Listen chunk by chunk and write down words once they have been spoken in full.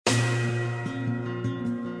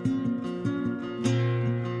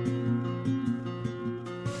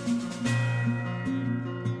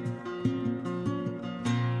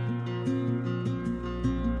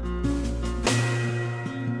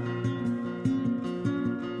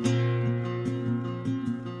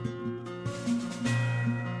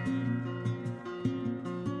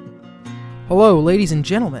Hello, ladies and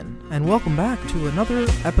gentlemen, and welcome back to another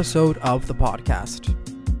episode of the podcast.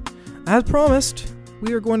 As promised,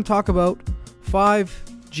 we are going to talk about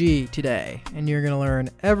 5G today, and you're going to learn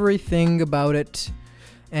everything about it.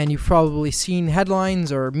 And you've probably seen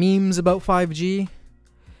headlines or memes about 5G,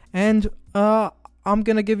 and I'm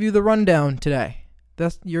going to give you the rundown today.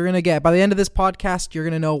 You're going to get, by the end of this podcast, you're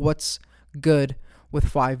going to know what's good with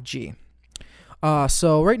 5G.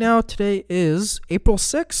 So right now, today is April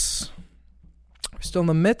 6th. We're still in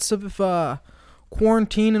the midst of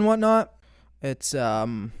quarantine and whatnot. It's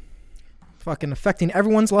fucking affecting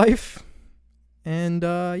everyone's life. And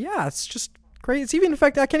it's just crazy. It's even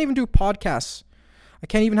affecting, I can't even do podcasts. I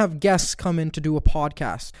can't even have guests come in to do a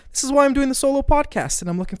podcast. This is why I'm doing the solo podcast,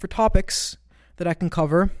 and I'm looking for topics that I can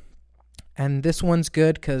cover. And this one's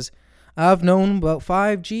good because I've known about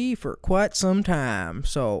 5G for quite some time.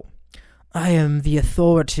 So I am the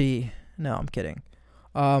authority. No, I'm kidding.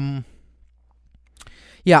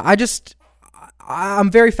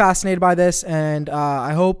 I'm very fascinated by this, and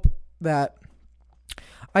I hope that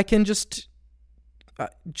I can just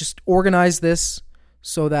organize this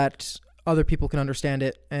so that other people can understand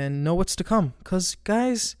it and know what's to come. Because,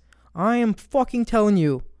 guys, I am fucking telling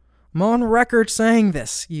you, I'm on record saying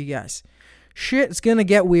this, you guys. Shit's gonna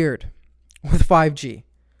get weird with 5G.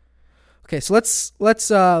 Okay, so let's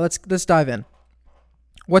dive in.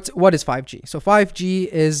 What is 5G? So 5G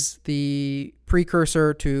is the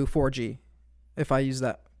precursor to 4G, if I use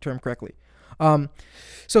that term correctly. Comes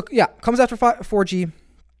after 4G,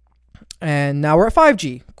 and now we're at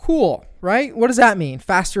 5G. Cool, right? What does that mean?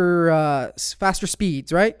 Faster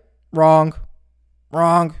speeds, right? Wrong.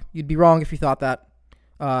 You'd be wrong if you thought that,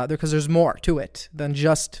 because there's more to it than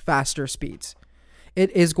just faster speeds.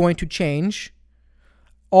 It is going to change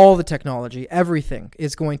all the technology. Everything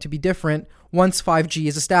is going to be different once 5G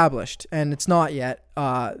is established, and it's not yet.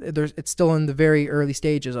 It's still in the very early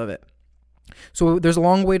stages of it. So there's a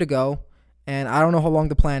long way to go, and I don't know how long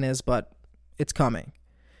the plan is, but it's coming,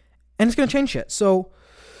 and it's going to change shit. So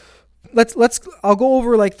I'll go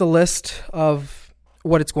over like the list of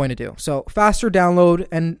what it's going to do. So faster download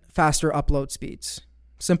and faster upload speeds.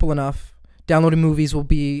 Simple enough. Downloading movies will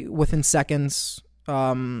be within seconds.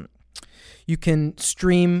 You can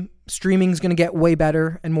stream. Streaming is going to get way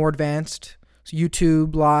better and more advanced. So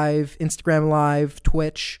YouTube Live, Instagram Live,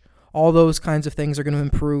 Twitch, all those kinds of things are going to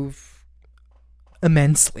improve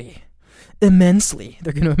immensely.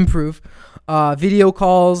 They're going to improve. Video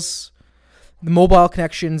calls, the mobile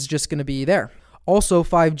connection is just going to be there. Also,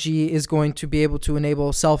 5G is going to be able to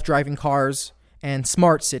enable self-driving cars and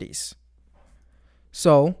smart cities.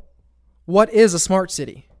 So, what is a smart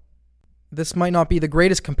city? This might not be the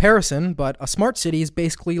greatest comparison, but a smart city is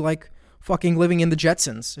basically like fucking living in the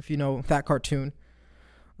Jetsons, if you know that cartoon.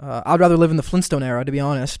 I'd rather live in the Flintstone era, to be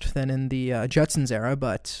honest, than in the Jetsons era,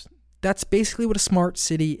 but that's basically what a smart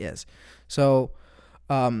city is. So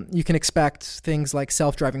you can expect things like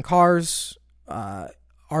self-driving cars,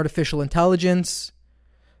 artificial intelligence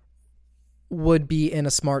would be in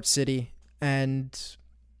a smart city, and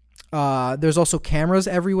there's also cameras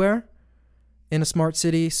everywhere in a smart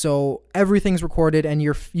city, so everything's recorded, and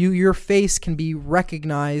your face can be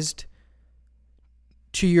recognized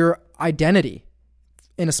to your identity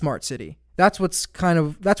in a smart city. That's what's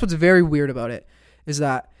very weird about it, is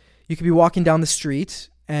that you could be walking down the street,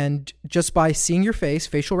 and just by seeing your face,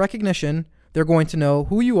 facial recognition, they're going to know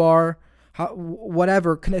who you are,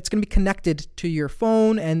 whatever. It's going to be connected to your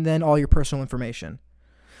phone and then all your personal information.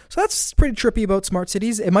 So that's pretty trippy about smart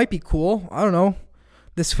cities. It might be cool. I don't know.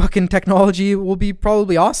 This fucking technology will be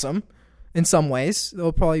probably awesome in some ways.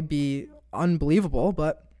 It'll probably be unbelievable,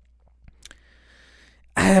 but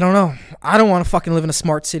I don't know. I don't want to fucking live in a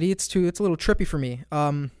smart city. It's a little trippy for me.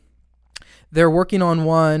 They're working on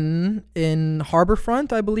one in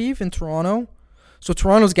Harbourfront, I believe, in Toronto. So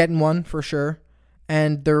Toronto's getting one for sure,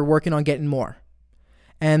 and they're working on getting more.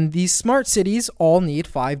 And these smart cities all need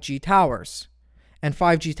 5G towers. And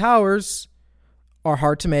 5G towers are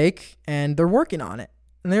hard to make, and they're working on it.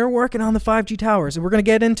 And they're working on the 5G towers. And we're going to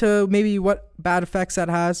get into maybe what bad effects that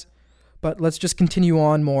has. But let's just continue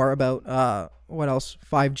on more about what else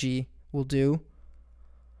 5G will do.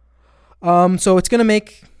 So it's going to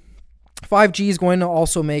make... 5G is going to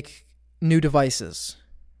also make new devices.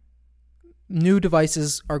 New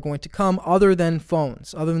devices are going to come other than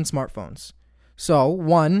phones, other than smartphones. So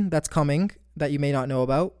one that's coming that you may not know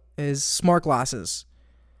about is smart glasses.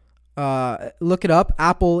 Look it up.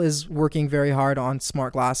 Apple is working very hard on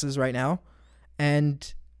smart glasses right now,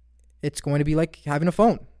 and it's going to be like having a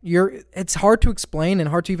phone. It's hard to explain and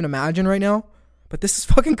hard to even imagine right now, but this is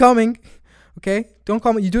fucking coming. Okay? Don't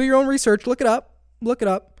call me. You do your own research. Look it up.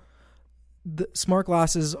 the smart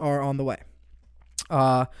glasses are on the way.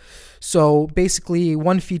 So basically,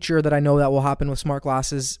 one feature that I know that will happen with smart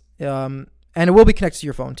glasses, and it will be connected to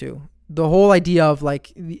your phone too. The whole idea of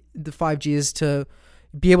like the 5G is to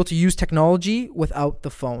be able to use technology without the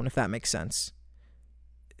phone, if that makes sense.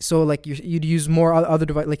 So like you'd use more other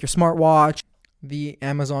device, like your smartwatch, the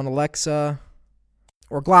Amazon Alexa,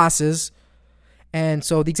 or glasses. And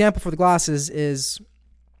so the example for the glasses is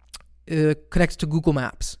connected to Google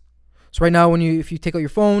Maps. So right now, if you take out your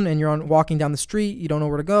phone and you're walking down the street, you don't know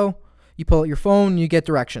where to go, you pull out your phone, you get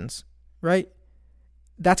directions, right?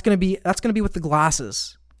 That's gonna be with the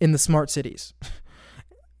glasses in the smart cities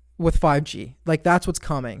with 5G. Like that's what's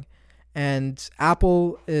coming, and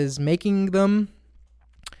Apple is making them.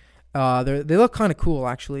 They look kind of cool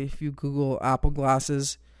actually. If you Google Apple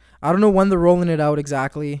glasses, I don't know when they're rolling it out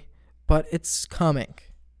exactly, but it's coming.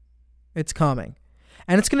 It's coming,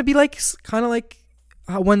 and it's gonna be like kind of like.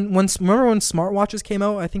 Remember when smartwatches came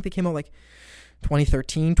out? I think they came out like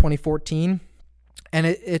 2013, 2014. And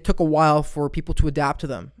it took a while for people to adapt to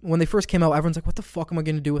them. When they first came out, everyone's like, what the fuck am I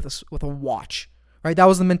going to do with a watch? Right? That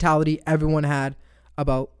was the mentality everyone had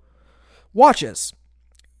about watches.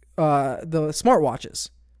 The smartwatches.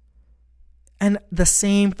 And the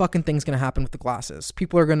same fucking thing's going to happen with the glasses.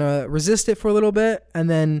 People are going to resist it for a little bit. And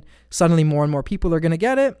then suddenly more and more people are going to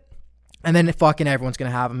get it. And then fucking everyone's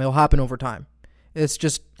going to have them. It'll happen over time. It's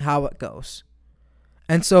just how it goes.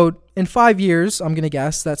 And so in 5 years, I'm going to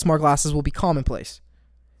guess that smart glasses will be commonplace.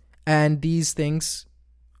 And these things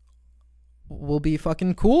will be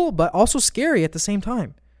fucking cool, but also scary at the same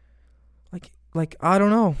time. Like I don't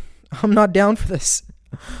know. I'm not down for this.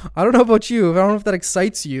 I don't know about you. I don't know if that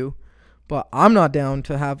excites you, but I'm not down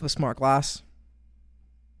to have a smart glass.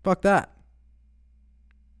 Fuck that.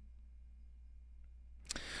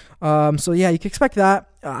 So yeah, you can expect that.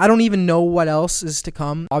 I don't even know what else is to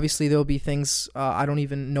come. Obviously, there'll be things I don't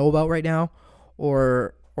even know about right now,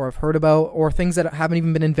 or I've heard about, or things that haven't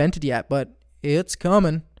even been invented yet. But it's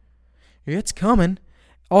coming. It's coming.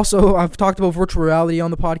 Also, I've talked about virtual reality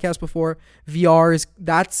on the podcast before. The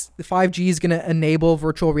 5G is going to enable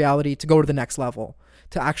virtual reality to go to the next level,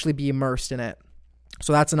 to actually be immersed in it.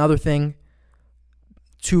 So that's another thing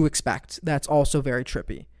to expect. That's also very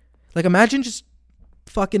trippy. Like imagine just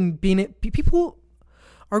fucking people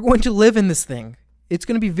are going to live in this thing. It's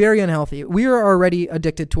going to be very unhealthy. We are already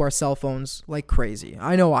addicted to our cell phones like crazy.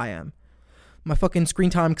 I know I am. My fucking screen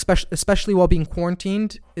time, especially while being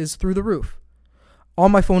quarantined, is through the roof. On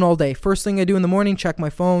my phone all day. First thing I do in the morning, check my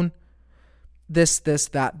phone. This,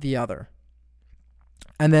 that, the other.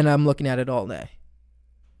 And then I'm looking at it all day.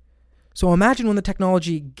 So imagine when the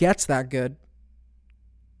technology gets that good,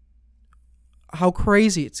 how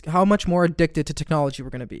crazy how much more addicted to technology we're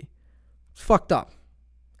going to be. It's fucked up.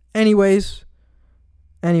 Anyways,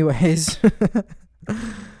 it's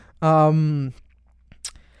kind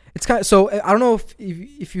of, so I don't know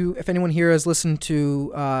if anyone here has listened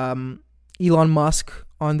to Elon Musk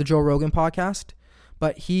on the Joe Rogan podcast,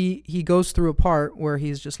 but he goes through a part where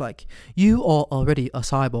he's just like, you are already a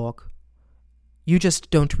cyborg. You just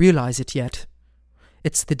don't realize it yet.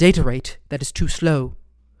 It's the data rate that is too slow.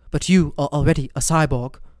 But you are already a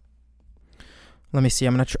cyborg. Let me see.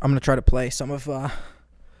 I'm gonna try to play some of what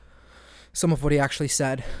he actually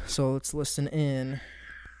said. So let's listen in.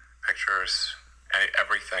 Pictures,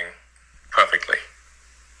 everything, perfectly.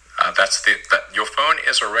 Your phone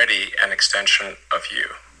is already an extension of you.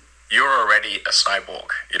 You're already a cyborg.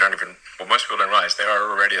 Most people don't realize they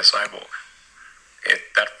are already a cyborg.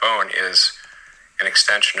 That phone is an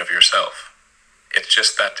extension of yourself. It's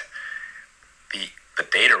just that the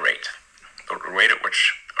data rate, the rate at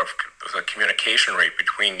which, of the communication rate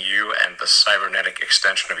between you and the cybernetic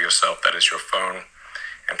extension of yourself, that is your phone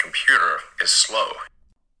and computer, is slow.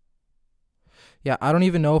 Yeah, I don't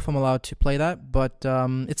even know if I'm allowed to play that, but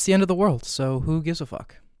it's the end of the world, so who gives a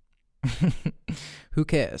fuck? Who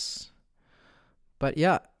cares? But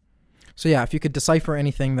yeah. So yeah, if you could decipher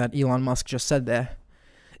anything that Elon Musk just said there,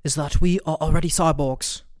 is that we are already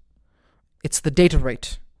cyborgs. It's the data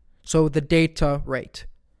rate. So the data rate.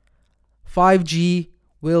 5G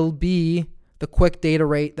will be the quick data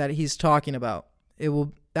rate that he's talking about.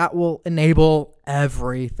 That will enable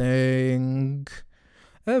everything.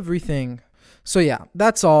 Everything. So yeah,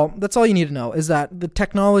 that's all. That's all you need to know, is that the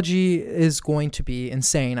technology is going to be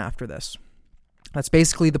insane after this. That's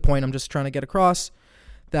basically the point I'm just trying to get across,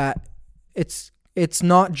 that it's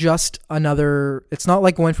not just another, it's not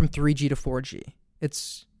like going from 3G to 4G.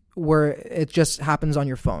 It's where it just happens on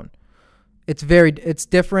your phone. It's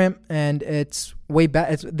different, and it's way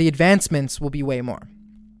better. The advancements will be way more.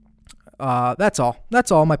 That's all.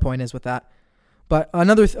 That's all my point is with that. But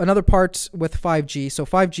another part with 5G. So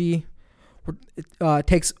 5G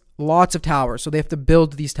takes lots of towers. So they have to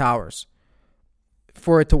build these towers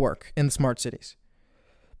for it to work in the smart cities.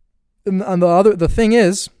 And the thing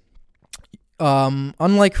is,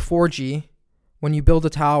 unlike 4G, when you build a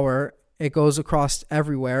tower, it goes across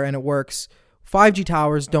everywhere and it works. 5G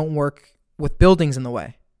towers don't work with buildings in the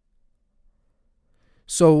way.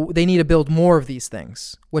 So they need to build more of these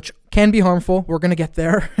things, which can be harmful. We're going to get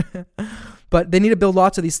there. But they need to build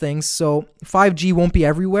lots of these things. So 5G won't be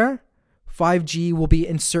everywhere. 5G will be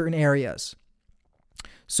in certain areas.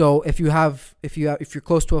 So if you're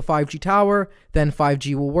close to a 5G tower, then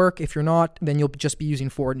 5G will work. If you're not, then you'll just be using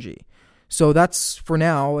 4G. So that's for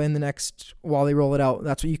now. In the next, while they roll it out,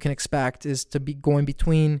 that's what you can expect, is to be going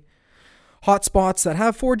between hotspots that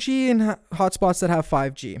have 4G and hotspots that have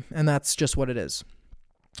 5G, and that's just what it is.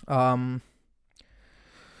 So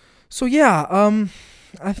yeah,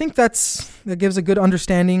 I think that gives a good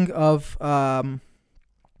understanding of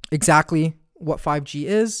exactly what 5G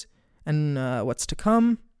is and what's to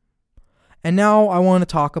come. And now I want to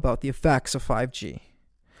talk about the effects of 5G.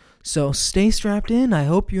 So stay strapped in. I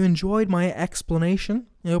hope you enjoyed my explanation.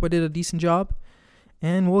 I hope I did a decent job.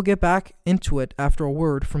 And we'll get back into it after a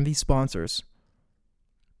word from these sponsors.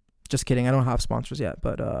 Just kidding, I don't have sponsors yet,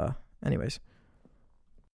 but anyways.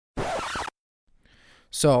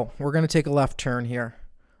 So we're going to take a left turn here.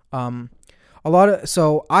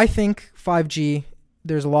 So I think 5G,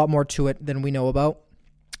 there's a lot more to it than we know about.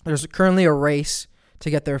 There's currently a race to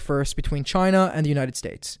get there first between China and the United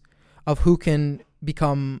States of who can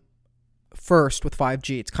become first with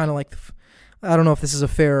 5G. It's kind of like, I don't know if this is a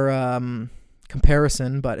fair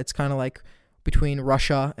comparison, but it's kind of like between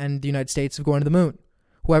Russia and the United States of going to the moon.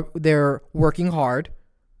 They're working hard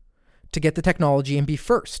to get the technology and be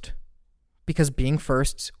first, because being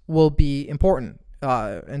first will be important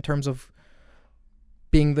in terms of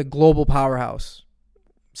being the global powerhouse.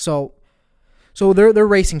 So they're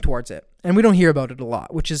racing towards it, and we don't hear about it a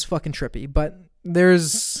lot, which is fucking trippy. But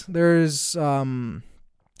there's some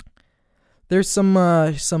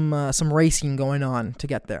racing going on to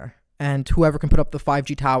get there, and whoever can put up the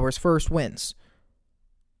 5G towers first wins,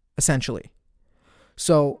 essentially.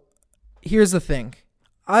 So here's the thing.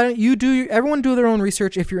 Everyone do their own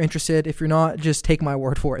research if you're interested. If you're not, just take my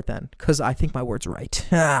word for it then, because I think my word's right.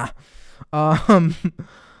 I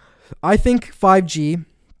think 5G,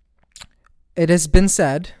 it has been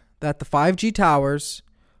said that the 5G towers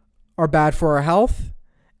are bad for our health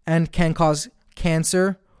and can cause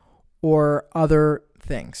cancer or other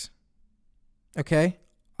things. Okay?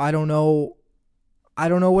 I don't know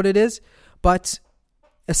what it is, but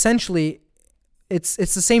essentially it's the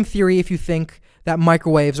same theory if you think that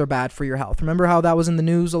microwaves are bad for your health. Remember how that was in the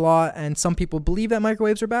news a lot, and some people believe that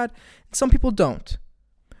microwaves are bad, and some people don't,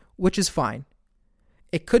 which is fine.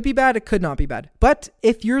 It could be bad, it could not be bad. But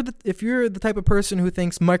if you're the type of person who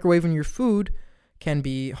thinks microwaving your food can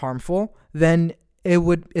be harmful, then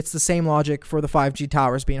it's the same logic for the 5G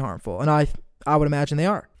towers being harmful, and I would imagine they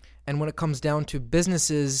are. And when it comes down to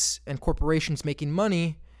businesses and corporations making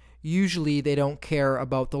money, usually they don't care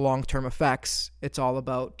about the long-term effects. It's all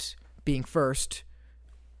about being first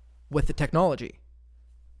with the technology.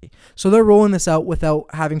 So they're rolling this out without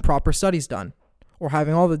having proper studies done, or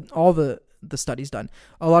having all the studies done.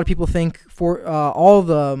 A lot of people think for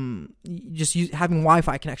having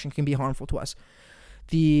Wi-Fi connection can be harmful to us.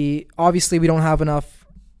 Obviously we don't have enough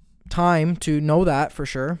time to know that for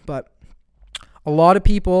sure, but a lot of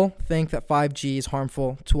people think that 5G is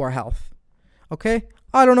harmful to our health. Okay?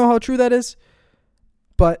 I don't know how true that is,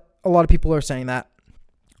 but a lot of people are saying that.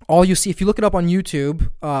 All you see, if you look it up on YouTube,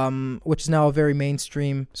 which is now a very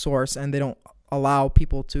mainstream source, and they don't allow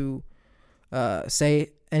people to say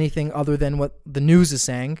anything other than what the news is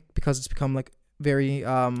saying, because it's become like very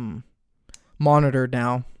monitored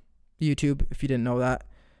now. YouTube, if you didn't know that,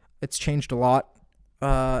 it's changed a lot.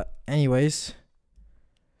 Anyways,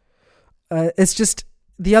 it's just,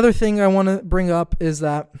 the other thing I want to bring up is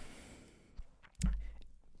that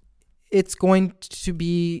it's going to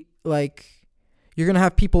be like, you're going to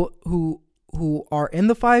have people who are in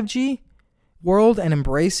the 5G world and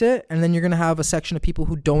embrace it, and then you're going to have a section of people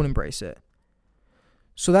who don't embrace it.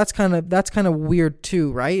 So that's kind of weird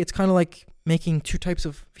too, right? It's kind of like making two types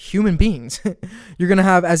of human beings. You're going to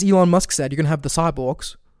have, as Elon Musk said, you're going to have the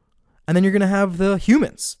cyborgs, and then you're going to have the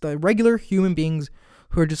humans, the regular human beings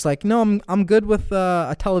who are just like, no, I'm good with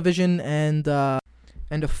a television and a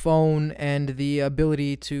phone and the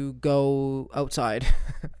ability to go outside.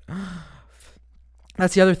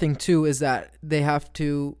 That's the other thing too, is that they have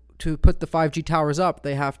to put the 5G towers up,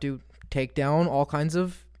 they have to take down all kinds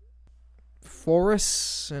of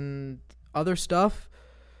forests and other stuff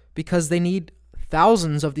because they need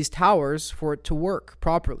thousands of these towers for it to work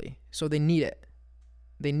properly. So they need it.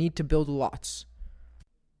 They need to build lots.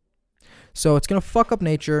 So it's going to fuck up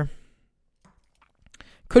nature.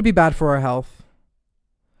 Could be bad for our health.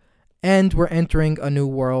 And we're entering a new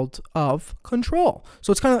world of control.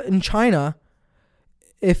 So it's kind of in China,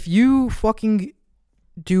 if you fucking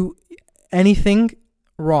do anything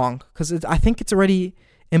wrong, because I think it's already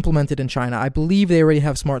implemented in China. I believe they already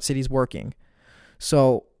have smart cities working.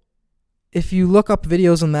 So if you look up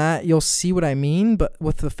videos on that, you'll see what I mean, but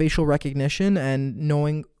with the facial recognition and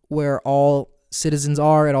knowing where all citizens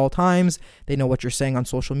are at all times, they know what you're saying on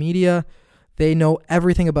social media, they know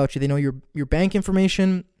everything about you, they know your bank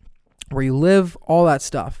information, where you live, all that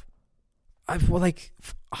stuff. I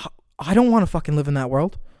don't want to fucking live in that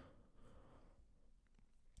world.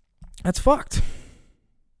 That's fucked.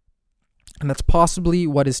 And that's possibly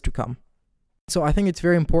what is to come. So I think it's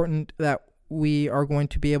very important that we are going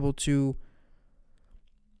to be able to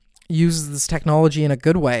use this technology in a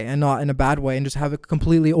good way and not in a bad way and just have it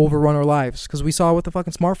completely overrun our lives. Because we saw what the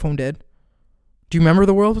fucking smartphone did. Do you remember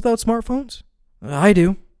the world without smartphones? I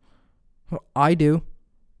do. I do.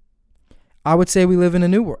 I would say we live in a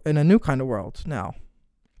new kind of world now.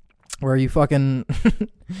 Where you fucking,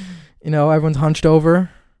 everyone's hunched over,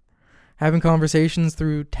 having conversations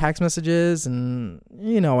through text messages, and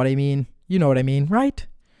you know what I mean. You know what I mean, right?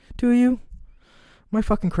 Do you? Am I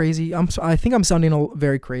fucking crazy? I think I'm sounding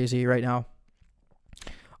very crazy right now.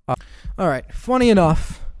 Alright, funny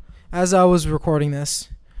enough, as I was recording this,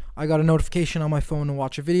 I got a notification on my phone to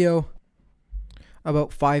watch a video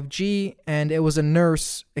about 5G, and it was a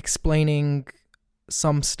nurse explaining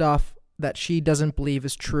some stuff that she doesn't believe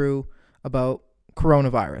is true about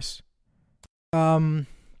coronavirus. And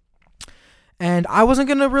I wasn't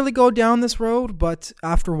going to really go down this road, but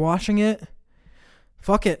after watching it,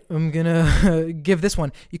 fuck it, I'm going to give this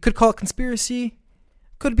one. You could call it conspiracy,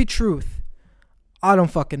 could be truth. I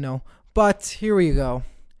don't fucking know. But here we go.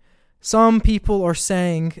 Some people are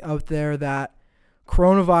saying out there that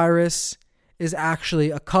coronavirus is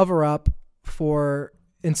actually a cover-up for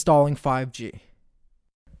installing 5G.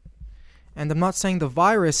 And I'm not saying the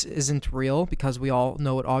virus isn't real, because we all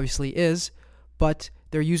know it obviously is, but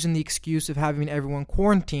they're using the excuse of having everyone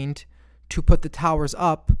quarantined to put the towers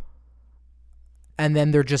up, and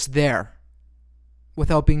then they're just there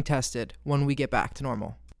without being tested when we get back to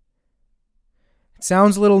normal. It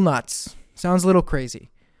sounds a little nuts, sounds a little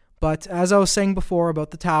crazy, but as I was saying before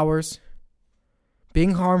about the towers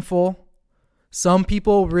being harmful, some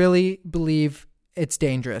people really believe it's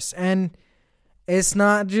dangerous. And it's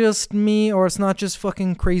not just me, or it's not just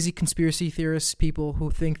fucking crazy conspiracy theorists, people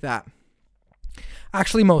who think that.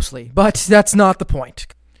 Actually, mostly. But that's not the point.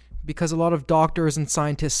 Because a lot of doctors and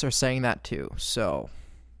scientists are saying that too. So,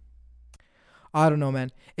 I don't know,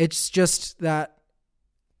 man. It's just that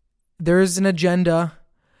there's an agenda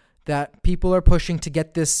that people are pushing to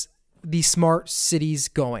get these smart cities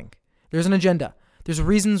going. There's an agenda. There's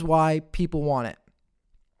reasons why people want it.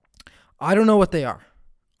 I don't know what they are.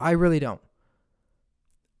 I really don't.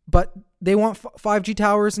 But they want 5G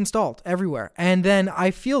towers installed everywhere. And then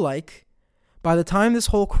I feel like by the time this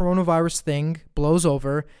whole coronavirus thing blows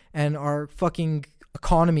over and our fucking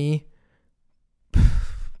economy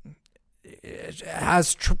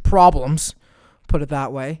has problems, put it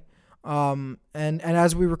that way, and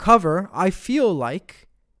as we recover, I feel like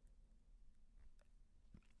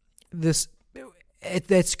it's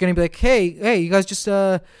going to be like, hey, you guys just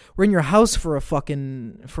were in your house for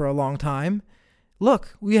a long time.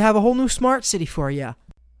 Look, we have a whole new smart city for you.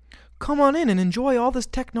 Come on in and enjoy all this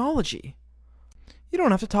technology. You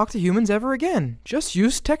don't have to talk to humans ever again. Just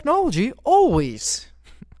use technology always.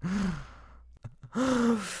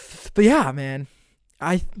 But yeah, man,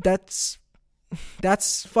 that's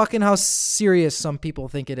fucking how serious some people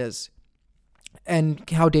think it is, and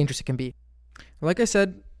how dangerous it can be. Like I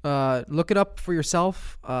said, look it up for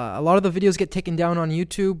yourself. A lot of the videos get taken down on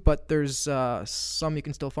YouTube, but there's some you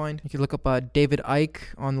can still find. You can look up David Icke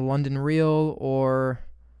on the London Real, or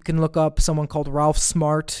you can look up someone called Ralph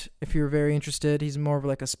Smart if you're very interested. He's more of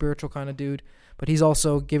like a spiritual kind of dude, but he's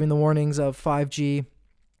also giving the warnings of 5G.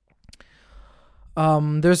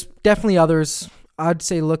 There's definitely others. I'd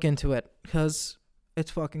say look into it, because it's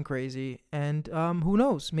fucking crazy. And who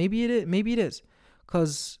knows? Maybe it is.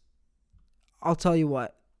 Because I'll tell you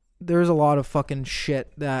what, there's a lot of fucking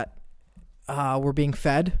shit that we're being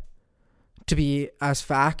fed to be as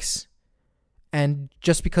facts. And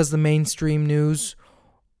just because the mainstream news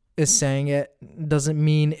is saying it doesn't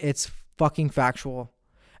mean it's fucking factual.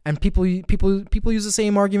 And people use the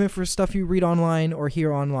same argument for stuff you read online or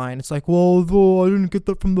hear online. It's like, well, I didn't get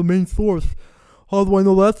that from the main source. How do I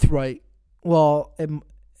know that's right? Well,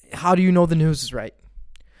 how do you know the news is right?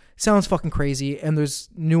 Sounds fucking crazy, and there's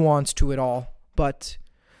nuance to it all. But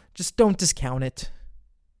just don't discount it.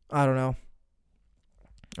 I don't know.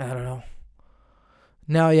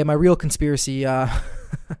 Now, yeah, my real conspiracy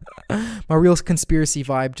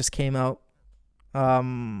vibe just came out.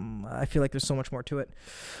 I feel like there's so much more to it,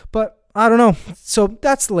 but I don't know. So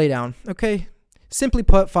that's the laydown. Okay. Simply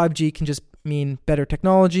put, 5G can just mean better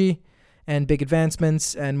technology and big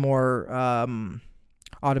advancements and more,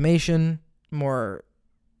 automation, more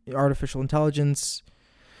artificial intelligence,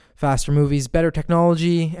 faster movies, better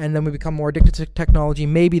technology. And then we become more addicted to technology.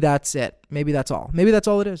 Maybe that's it. Maybe that's all. Maybe that's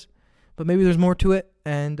all it is, but maybe there's more to it.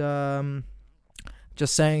 And,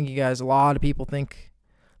 just saying, you guys, a lot of people think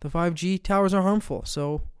the 5G towers are harmful.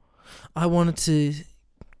 So I wanted to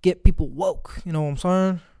get people woke. You know what I'm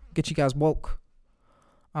saying? Get you guys woke.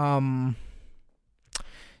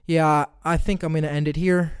 Yeah, I think I'm going to end it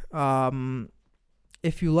here.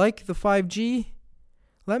 If you like the 5G,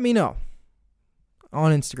 let me know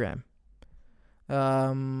on Instagram.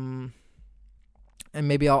 And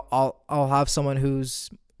maybe I'll have someone who's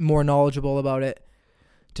more knowledgeable about it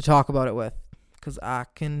to talk about it with. Because I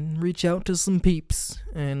can reach out to some peeps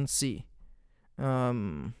and see.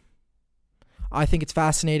 I think it's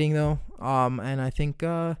fascinating, though. And I think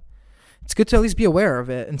it's good to at least be aware of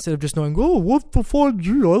it instead of just knowing, oh, what's the 5G?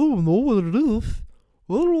 I don't know what it is.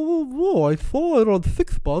 I don't know. I saw it on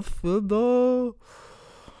FixBus,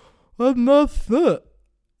 and that's it.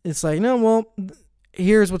 It's like, no, well,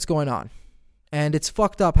 here's what's going on. And it's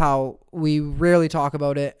fucked up how we rarely talk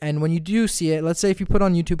about it. And when you do see it, let's say if you put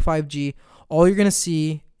on YouTube 5G, all you're going to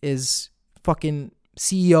see is fucking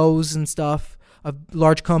CEOs and stuff of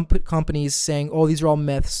large companies saying, oh, these are all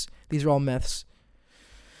myths. These are all myths.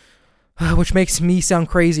 Which makes me sound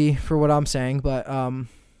crazy for what I'm saying, but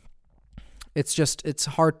it's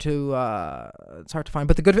hard to find.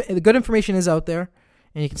 But the good information is out there,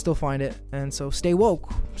 and you can still find it. And so stay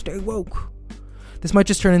woke. Stay woke. This might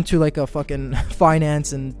just turn into like a fucking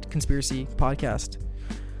finance and conspiracy podcast.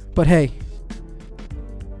 But hey,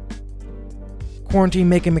 quarantine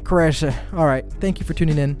making me crazy. All right. Thank you for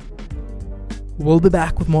tuning in. We'll be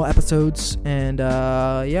back with more episodes. And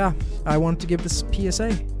yeah, I wanted to give this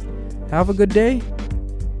PSA. Have a good day.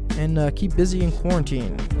 And keep busy in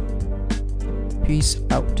quarantine. Peace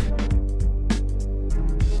out.